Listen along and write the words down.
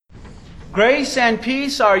Grace and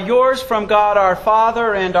peace are yours from God our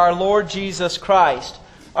Father and our Lord Jesus Christ.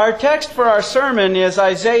 Our text for our sermon is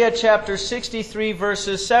Isaiah chapter 63,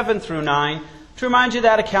 verses 7 through 9. To remind you of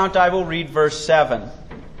that account, I will read verse 7.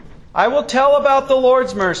 I will tell about the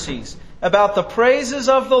Lord's mercies, about the praises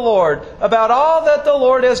of the Lord, about all that the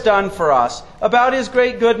Lord has done for us, about His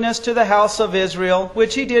great goodness to the house of Israel,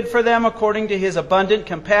 which He did for them according to His abundant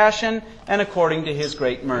compassion and according to His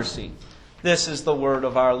great mercy. This is the word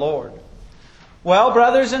of our Lord. Well,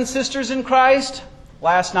 brothers and sisters in Christ,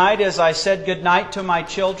 last night as I said goodnight to my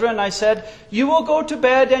children, I said, you will go to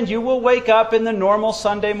bed and you will wake up in the normal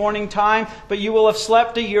Sunday morning time, but you will have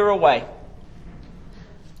slept a year away.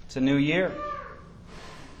 It's a new year.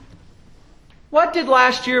 What did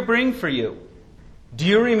last year bring for you? Do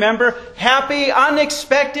you remember happy,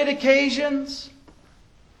 unexpected occasions?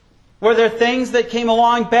 Were there things that came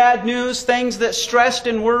along, bad news, things that stressed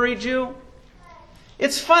and worried you?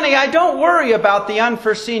 It's funny, I don't worry about the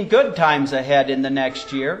unforeseen good times ahead in the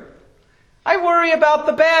next year. I worry about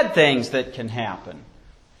the bad things that can happen.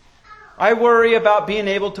 I worry about being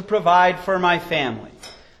able to provide for my family.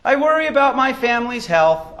 I worry about my family's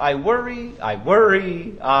health. I worry.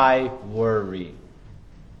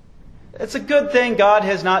 It's a good thing God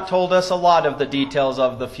has not told us a lot of the details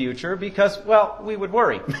of the future because, well, we would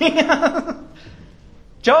worry.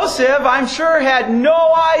 Joseph, I'm sure, had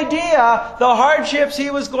no idea the hardships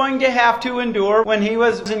he was going to have to endure when he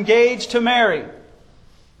was engaged to Mary.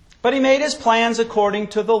 But he made his plans according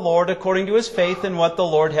to the Lord, according to his faith in what the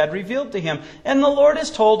Lord had revealed to him. And the Lord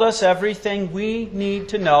has told us everything we need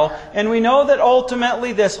to know. And we know that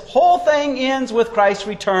ultimately this whole thing ends with Christ's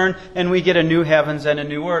return and we get a new heavens and a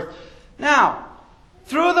new earth. Now,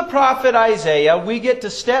 through the prophet Isaiah, we get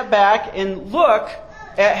to step back and look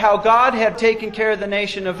at how God had taken care of the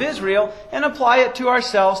nation of Israel and apply it to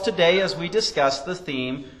ourselves today as we discuss the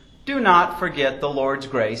theme, do not forget the Lord's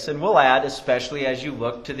grace. And we'll add, especially as you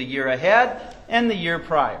look to the year ahead and the year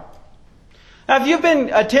prior. Now, if you've been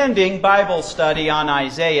attending Bible study on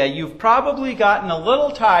Isaiah, you've probably gotten a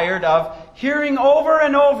little tired of hearing over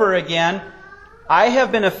and over again, I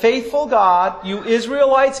have been a faithful God. You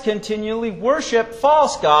Israelites continually worship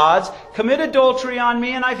false gods, commit adultery on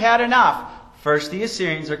me, and I've had enough. First the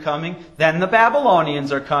Assyrians are coming, then the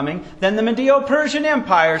Babylonians are coming, then the Medo-Persian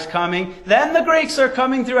Empire is coming, then the Greeks are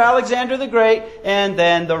coming through Alexander the Great, and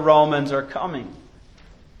then the Romans are coming.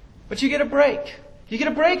 But you get a break. You get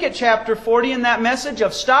a break at chapter 40, and that message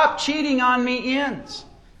of stop cheating on me ends.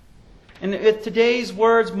 And with today's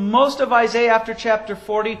words, most of Isaiah after chapter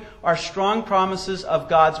 40 are strong promises of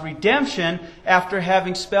God's redemption after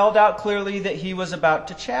having spelled out clearly that He was about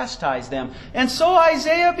to chastise them. And so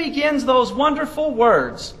Isaiah begins those wonderful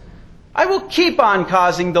words. I will keep on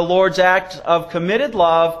causing the Lord's act of committed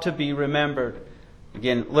love to be remembered.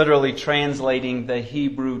 Again, literally translating the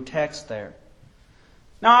Hebrew text there.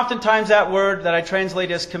 Now, oftentimes that word that I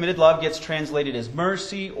translate as committed love gets translated as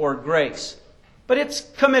mercy or grace. But it's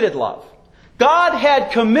committed love. God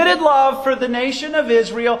had committed love for the nation of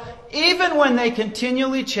Israel even when they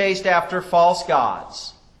continually chased after false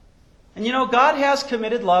gods. And you know, God has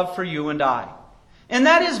committed love for you and I. And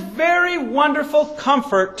that is very wonderful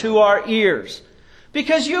comfort to our ears.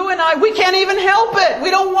 Because you and I, we can't even help it.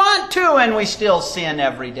 We don't want to, and we still sin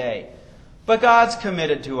every day. But God's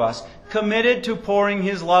committed to us. Committed to pouring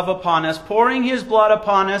His love upon us, pouring His blood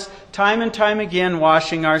upon us, time and time again,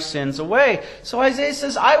 washing our sins away. So Isaiah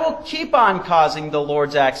says, I will keep on causing the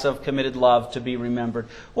Lord's acts of committed love to be remembered.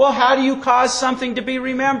 Well, how do you cause something to be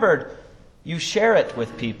remembered? You share it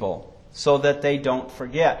with people so that they don't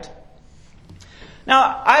forget.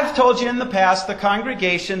 Now, I've told you in the past, the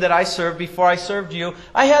congregation that I served before I served you,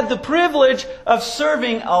 I had the privilege of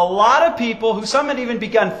serving a lot of people who some had even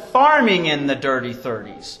begun farming in the dirty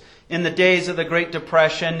 30s. In the days of the Great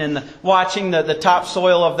Depression and watching the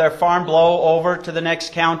topsoil of their farm blow over to the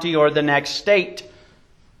next county or the next state.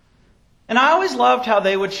 And I always loved how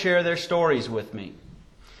they would share their stories with me.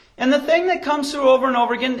 And the thing that comes through over and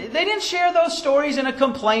over again, they didn't share those stories in a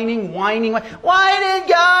complaining, whining way. Why did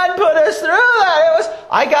God put us through that?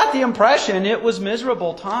 I got the impression it was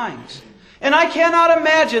miserable times. And I cannot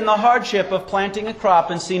imagine the hardship of planting a crop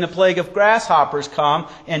and seeing a plague of grasshoppers come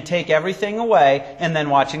and take everything away and then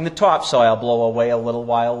watching the topsoil blow away a little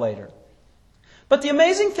while later. But the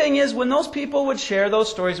amazing thing is when those people would share those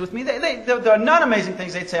stories with me, they're not amazing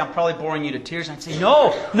things. They'd say, I'm probably boring you to tears. And I'd say,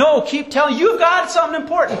 no, keep telling. You've got something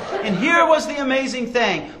important. And here was the amazing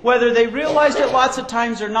thing. Whether they realized it lots of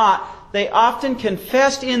times or not, they often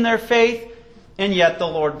confessed in their faith and yet the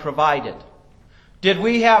Lord provided. Did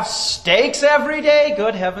we have steaks every day?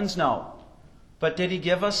 Good heavens, no. But did He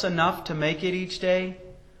give us enough to make it each day?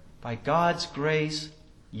 By God's grace,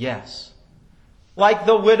 yes. Like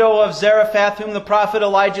the widow of Zarephath, whom the prophet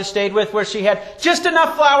Elijah stayed with, where she had just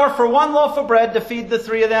enough flour for one loaf of bread to feed the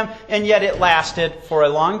three of them, and yet it lasted for a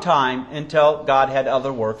long time until God had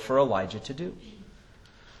other work for Elijah to do.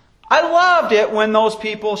 I loved it when those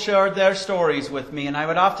people shared their stories with me, and I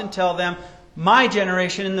would often tell them, my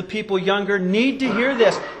generation and the people younger need to hear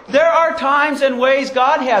this. There are times and ways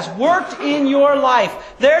God has worked in your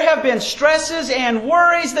life. There have been stresses and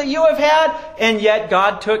worries that you have had, and yet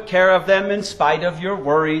God took care of them in spite of your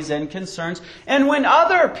worries and concerns. And when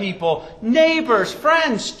other people, neighbors,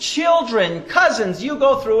 friends, children, cousins, you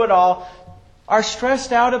go through it all, are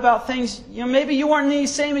stressed out about things, maybe you weren't in the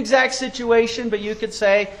same exact situation, but you could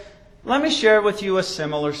say, let me share with you a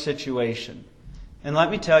similar situation. And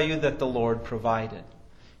let me tell you that the Lord provided.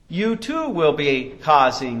 You too will be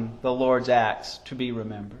causing the Lord's acts to be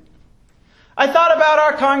remembered. I thought about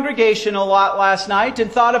our congregation a lot last night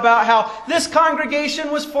and thought about how this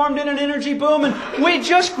congregation was formed in an energy boom and we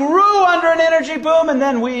just grew under an energy boom and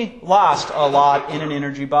then we lost a lot in an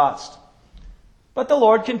energy bust. But the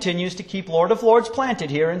Lord continues to keep Lord of Lords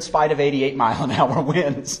planted here in spite of 88-mile-an-hour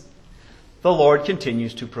winds. The Lord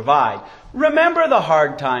continues to provide. Remember the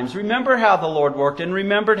hard times. Remember how the Lord worked and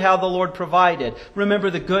remembered how the Lord provided. Remember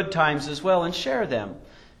the good times as well and share them.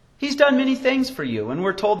 He's done many things for you, and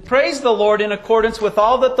we're told, praise the Lord in accordance with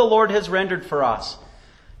all that the Lord has rendered for us.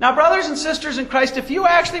 Now, brothers and sisters in Christ, if you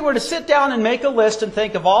actually were to sit down and make a list and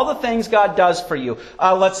think of all the things God does for you,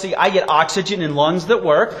 let's see, I get oxygen in lungs that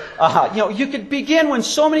work. You could begin when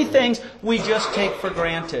so many things we just take for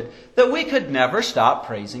granted that we could never stop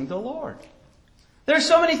praising the Lord. There's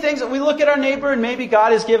so many things that we look at our neighbor and maybe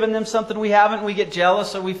God has given them something we haven't. And we get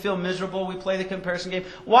jealous or we feel miserable. We play the comparison game.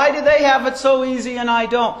 Why do they have it so easy and I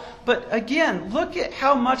don't? But again, look at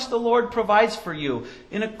how much the Lord provides for you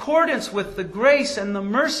in accordance with the grace and the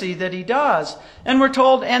mercy that He does. And we're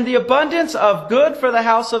told, and the abundance of good for the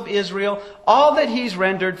house of Israel, all that He's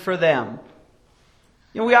rendered for them.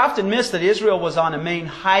 We often miss that Israel was on a main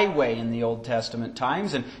highway in the Old Testament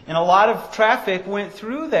times, and a lot of traffic went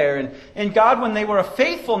through there. And God, when they were a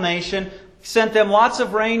faithful nation, sent them lots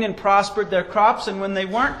of rain and prospered their crops. And when they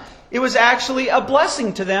weren't, it was actually a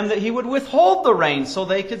blessing to them that He would withhold the rain so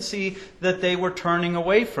they could see that they were turning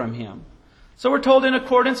away from Him. So we're told in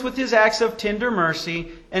accordance with His acts of tender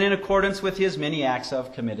mercy and in accordance with His many acts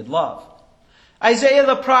of committed love. Isaiah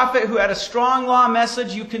the prophet, who had a strong law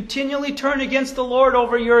message, you continually turn against the Lord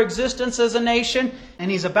over your existence as a nation, and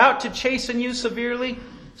He's about to chasten you severely,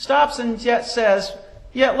 stops and yet says,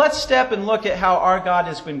 let's step and look at how our God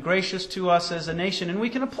has been gracious to us as a nation, and we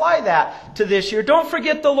can apply that to this year. Don't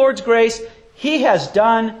forget the Lord's grace. He has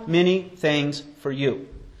done many things for you.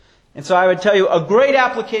 And so I would tell you a great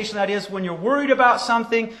application that is when you're worried about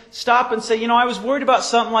something, stop and say, I was worried about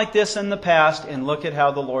something like this in the past, and look at how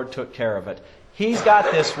the Lord took care of it. He's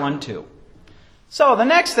got this one too. So the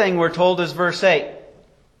next thing we're told is verse 8.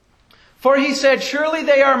 For He said, surely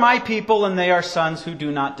they are my people and they are sons who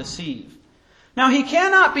do not deceive. Now He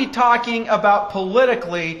cannot be talking about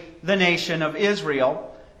politically the nation of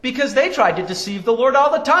Israel because they tried to deceive the Lord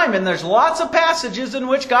all the time. And there's lots of passages in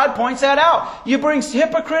which God points that out. You bring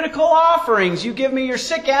hypocritical offerings. You give me your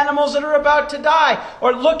sick animals that are about to die.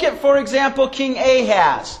 Or look at, for example, King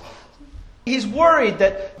Ahaz. He's worried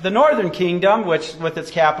that the northern kingdom, which with its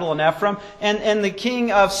capital in Ephraim, and the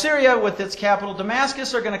king of Syria with its capital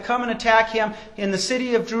Damascus are going to come and attack him, and the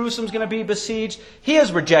city of Jerusalem is going to be besieged. He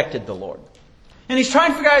has rejected the Lord. And he's trying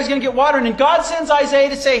to figure out how he's going to get water. And God sends Isaiah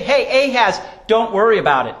to say, hey, Ahaz, don't worry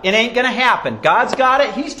about it. It ain't going to happen. God's got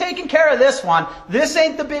it. He's taking care of this one. This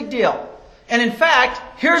ain't the big deal. And in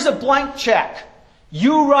fact, here's a blank check.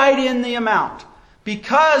 You write in the amount.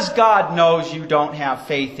 Because God knows you don't have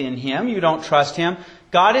faith in Him, you don't trust Him,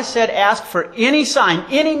 God has said ask for any sign,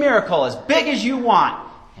 any miracle, as big as you want.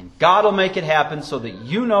 And God will make it happen so that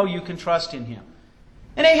you know you can trust in Him.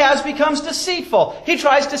 And Ahaz becomes deceitful. He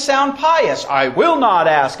tries to sound pious. I will not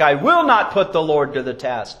ask. I will not put the Lord to the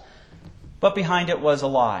test. But behind it was a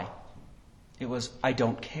lie. It was, I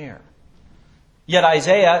don't care. Yet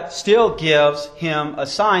Isaiah still gives him a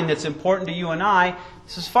sign that's important to you and I.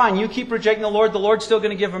 He says, fine, you keep rejecting the Lord's still going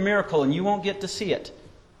to give a miracle and you won't get to see it.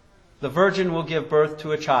 The virgin will give birth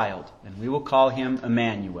to a child, and we will call him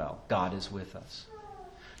Emmanuel. God is with us.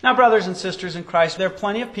 Now, brothers and sisters in Christ, there are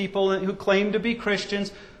plenty of people who claim to be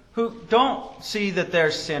Christians who don't see that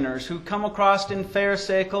they're sinners, who come across in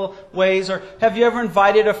pharisaical ways. Or have you ever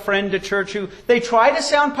invited a friend to church who they try to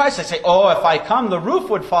sound pious? They say, if I come, the roof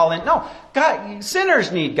would fall in. No, God,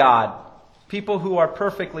 sinners need God. People who are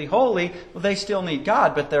perfectly holy, they still need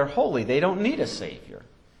God, but they're holy. They don't need a Savior.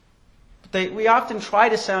 We often try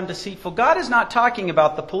to sound deceitful. God is not talking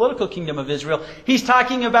about the political kingdom of Israel. He's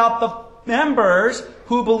talking about the members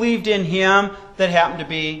who believed in Him that happened to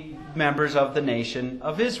be members of the nation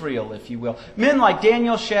of Israel, if you will. Men like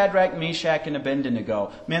Daniel, Shadrach, Meshach, and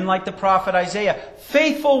Abednego. Men like the prophet Isaiah.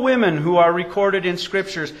 Faithful women who are recorded in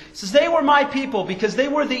Scriptures. It says they were my people because they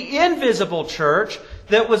were the invisible church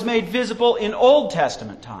that was made visible in Old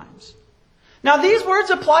Testament times. Now these words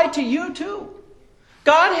apply to you too.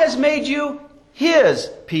 God has made you His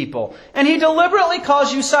people. And He deliberately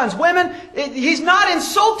calls you sons. Women, He's not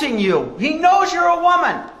insulting you. He knows you're a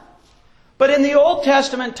woman. But in the Old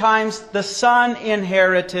Testament times, the son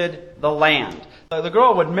inherited the land. The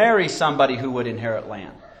girl would marry somebody who would inherit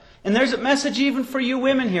land. And there's a message even for you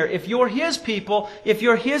women here. If you're His people, if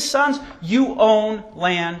you're His sons, you own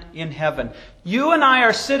land in heaven. You and I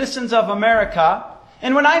are citizens of America.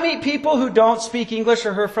 And when I meet people who don't speak English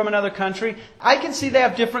or are from another country, I can see they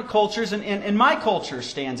have different cultures, and my culture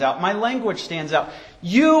stands out. My language stands out.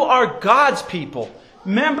 You are God's people.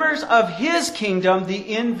 Members of His kingdom,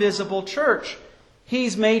 the invisible church.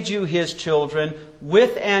 He's made you His children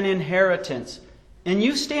with an inheritance. And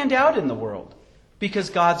you stand out in the world because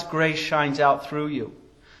God's grace shines out through you.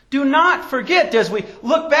 Do not forget, as we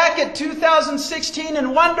look back at 2016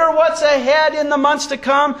 and wonder what's ahead in the months to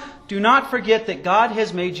come, do not forget that God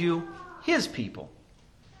has made you His people.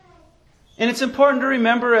 And it's important to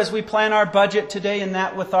remember as we plan our budget today and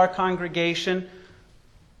that with our congregation,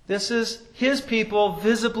 this is His people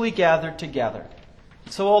visibly gathered together.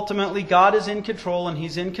 So ultimately, God is in control, and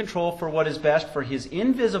He's in control for what is best for His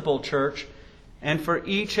invisible church and for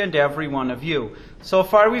each and every one of you. So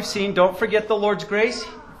far we've seen, don't forget the Lord's grace.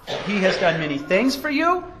 He has done many things for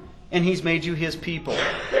you, and He's made you His people.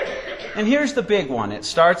 And here's the big one. It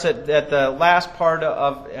starts at the last part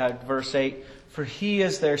of verse 8. For He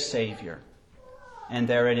is their Savior. And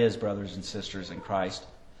there it is, brothers and sisters in Christ.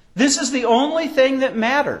 This is the only thing that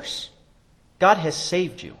matters. God has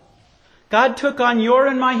saved you. God took on your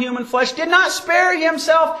and my human flesh, did not spare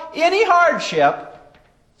Himself any hardship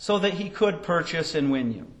so that He could purchase and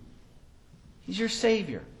win you. He's your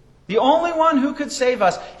Savior. The only one who could save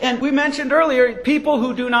us. And we mentioned earlier, people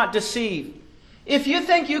who do not deceive. If you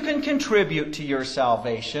think you can contribute to your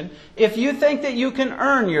salvation, if you think that you can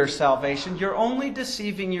earn your salvation, you're only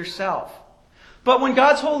deceiving yourself. But when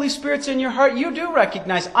God's Holy Spirit's in your heart, you do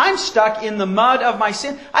recognize, I'm stuck in the mud of my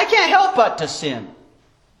sin. I can't help but to sin.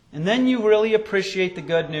 And then you really appreciate the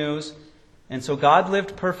good news. And so God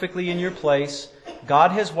lived perfectly in your place.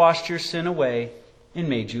 God has washed your sin away and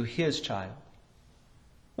made you His child.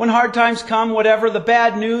 When hard times come, whatever the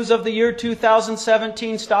bad news of the year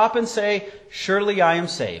 2017, stop and say, surely I am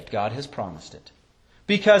saved. God has promised it.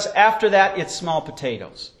 Because after that, it's small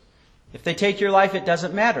potatoes. If they take your life, it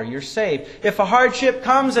doesn't matter. You're saved. If a hardship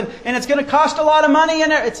comes and it's going to cost a lot of money,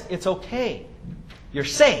 it's okay. You're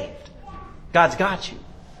saved. God's got you.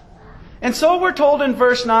 And so we're told in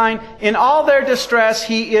verse 9, in all their distress,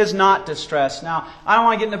 He is not distressed. Now, I don't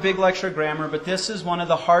want to get in a big lecture of grammar, but this is one of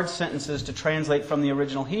the hard sentences to translate from the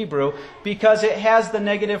original Hebrew because it has the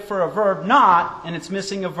negative for a verb, not, and it's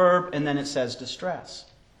missing a verb, and then it says distress.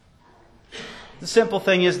 The simple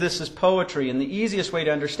thing is this is poetry, and the easiest way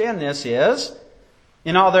to understand this is,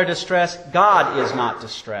 in all their distress, God is not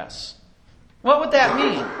distress. What would that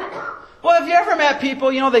mean? Well, have you ever met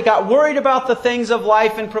people, they got worried about the things of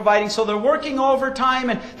life and providing, so they're working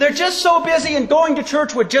overtime, and they're just so busy, and going to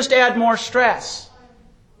church would just add more stress.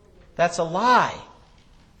 That's a lie.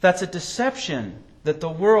 That's a deception that the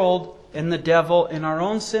world and the devil and our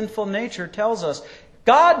own sinful nature tells us.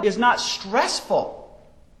 God is not stressful.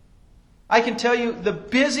 I can tell you the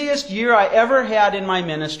busiest year I ever had in my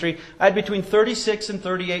ministry, I had between 36 and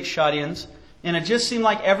 38 shut-ins. And it just seemed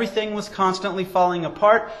like everything was constantly falling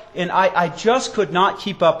apart. And I just could not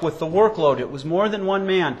keep up with the workload. It was more than one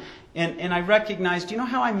man. And I recognized, do you know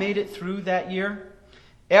how I made it through that year?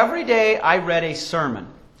 Every day I read a sermon.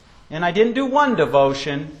 And I didn't do one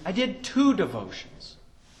devotion. I did 2 devotions.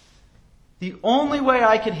 The only way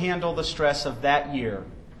I could handle the stress of that year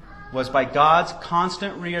was by God's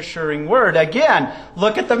constant reassuring word. Again,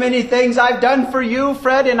 look at the many things I've done for you,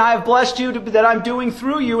 Fred, and I've blessed you that I'm doing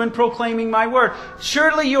through you in proclaiming my word.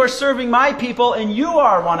 Surely you are serving my people, and you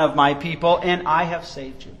are one of my people, and I have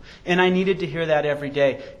saved you. And I needed to hear that every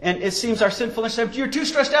day. And it seems our sinfulness says, you're too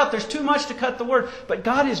stressed out, there's too much to cut the word. But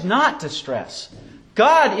God is not distress.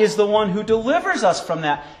 God is the one who delivers us from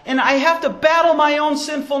that. And I have to battle my own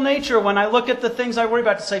sinful nature when I look at the things I worry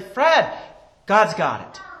about to say, Fred, God's got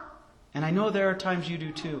it. And I know there are times you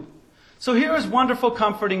do too. So here is wonderful,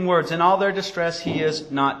 comforting words. In all their distress, He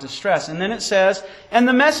is not distressed. And then it says, and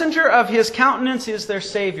the messenger of His countenance is their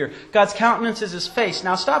Savior. God's countenance is His face.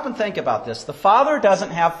 Now stop and think about this. The Father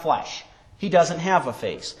doesn't have flesh. He doesn't have a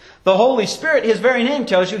face. The Holy Spirit, His very name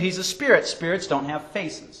tells you He's a spirit. Spirits don't have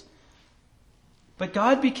faces. But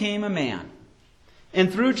God became a man.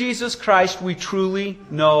 And through Jesus Christ, we truly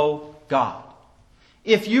know God.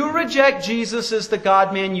 If you reject Jesus as the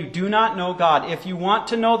God-man, you do not know God. If you want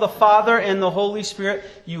to know the Father and the Holy Spirit,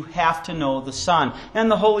 you have to know the Son. And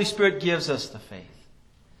the Holy Spirit gives us the faith.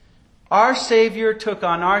 Our Savior took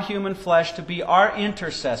on our human flesh to be our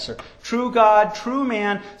intercessor. True God, true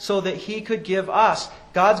man, so that He could give us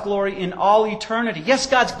God's glory in all eternity. Yes,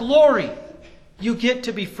 God's glory. You get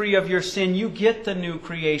to be free of your sin. You get the new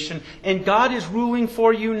creation. And God is ruling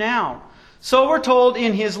for you now. So we're told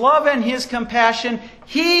in His love and His compassion,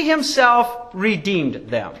 He Himself redeemed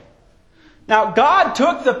them. Now, God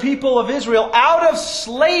took the people of Israel out of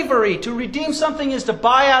slavery. To redeem something is to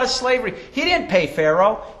buy out of slavery. He didn't pay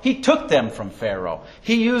Pharaoh. He took them from Pharaoh.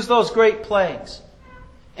 He used those great plagues.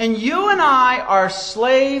 And you and I are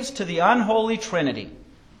slaves to the unholy Trinity.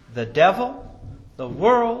 The devil, the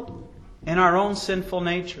world, and our own sinful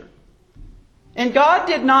nature. And God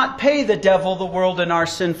did not pay the devil, the world, and our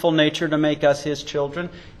sinful nature to make us His children.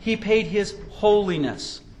 He paid His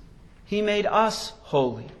holiness. He made us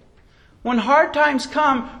holy. When hard times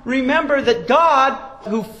come, remember that God,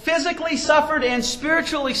 who physically suffered and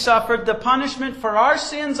spiritually suffered the punishment for our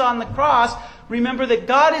sins on the cross, remember that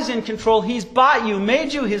God is in control. He's bought you,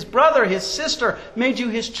 made you His brother, His sister, made you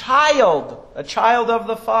His child, a child of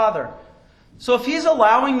the Father. So if He's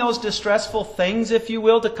allowing those distressful things, if you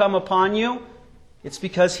will, to come upon you, it's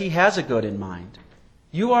because He has a good in mind.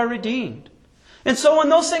 You are redeemed. And so when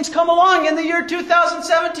those things come along in the year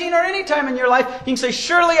 2017 or any time in your life, you can say,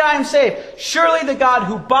 surely I am saved. Surely the God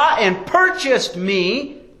who bought and purchased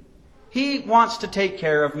me, He wants to take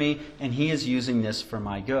care of me, and He is using this for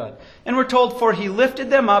my good. And we're told, for He lifted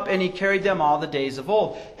them up and He carried them all the days of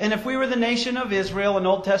old. And if we were the nation of Israel in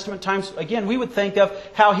Old Testament times, again, we would think of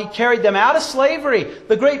how He carried them out of slavery,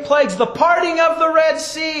 the great plagues, the parting of the Red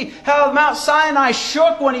Sea, how Mount Sinai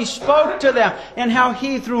shook when He spoke to them, and how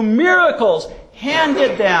He, through miracles,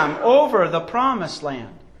 handed them over the promised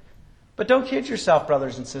land. But don't kid yourself,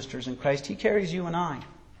 brothers and sisters in Christ. He carries you and I.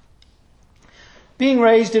 Being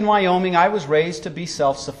raised in Wyoming, I was raised to be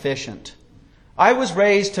self-sufficient. I was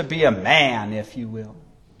raised to be a man, if you will.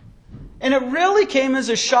 And it really came as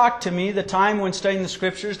a shock to me the time when studying the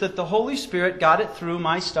Scriptures that the Holy Spirit got it through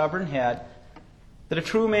my stubborn head that a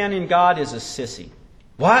true man in God is a sissy.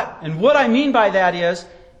 What? And what I mean by that is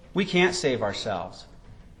we can't save ourselves.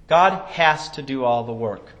 God has to do all the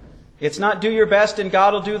work. It's not do your best and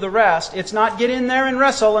God will do the rest. It's not get in there and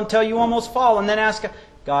wrestle until you almost fall and then ask God.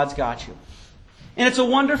 God's got you. And it's a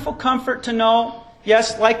wonderful comfort to know,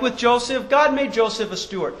 yes, like with Joseph, God made Joseph a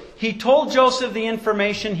steward. He told Joseph the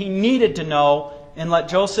information he needed to know and let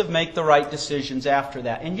Joseph make the right decisions after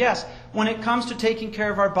that. And yes, when it comes to taking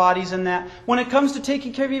care of our bodies and that, when it comes to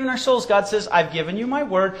taking care of even our souls, God says, I've given you my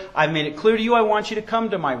word. I've made it clear to you. I want you to come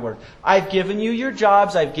to my word. I've given you your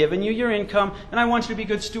jobs. I've given you your income. And I want you to be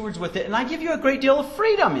good stewards with it. And I give you a great deal of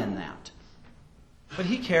freedom in that. But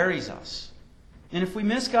He carries us. And if we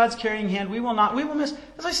miss God's carrying hand, we will miss.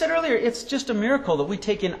 As I said earlier, it's just a miracle that we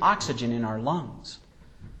take in oxygen in our lungs.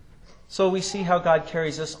 So we see how God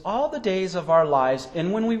carries us all the days of our lives.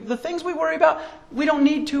 And when the things we worry about, we don't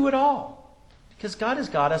need to at all. Because God has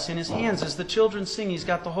got us in His hands. As the children sing, He's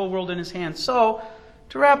got the whole world in His hands. So,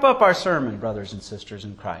 to wrap up our sermon, brothers and sisters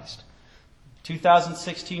in Christ,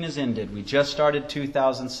 2016 has ended. We just started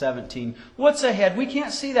 2017. What's ahead? We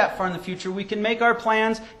can't see that far in the future. We can make our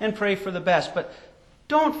plans and pray for the best. But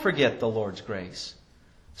don't forget the Lord's grace.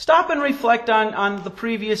 Stop and reflect on the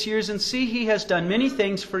previous years and see He has done many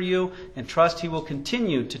things for you and trust He will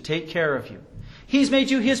continue to take care of you. He's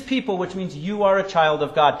made you His people, which means you are a child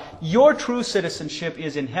of God. Your true citizenship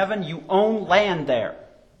is in heaven. You own land there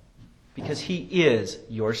because He is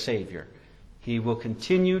your Savior. He will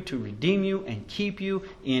continue to redeem you and keep you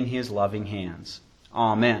in His loving hands.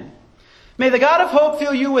 Amen. May the God of hope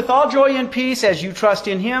fill you with all joy and peace as you trust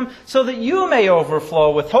in Him, so that you may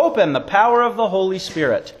overflow with hope and the power of the Holy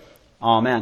Spirit. Amen.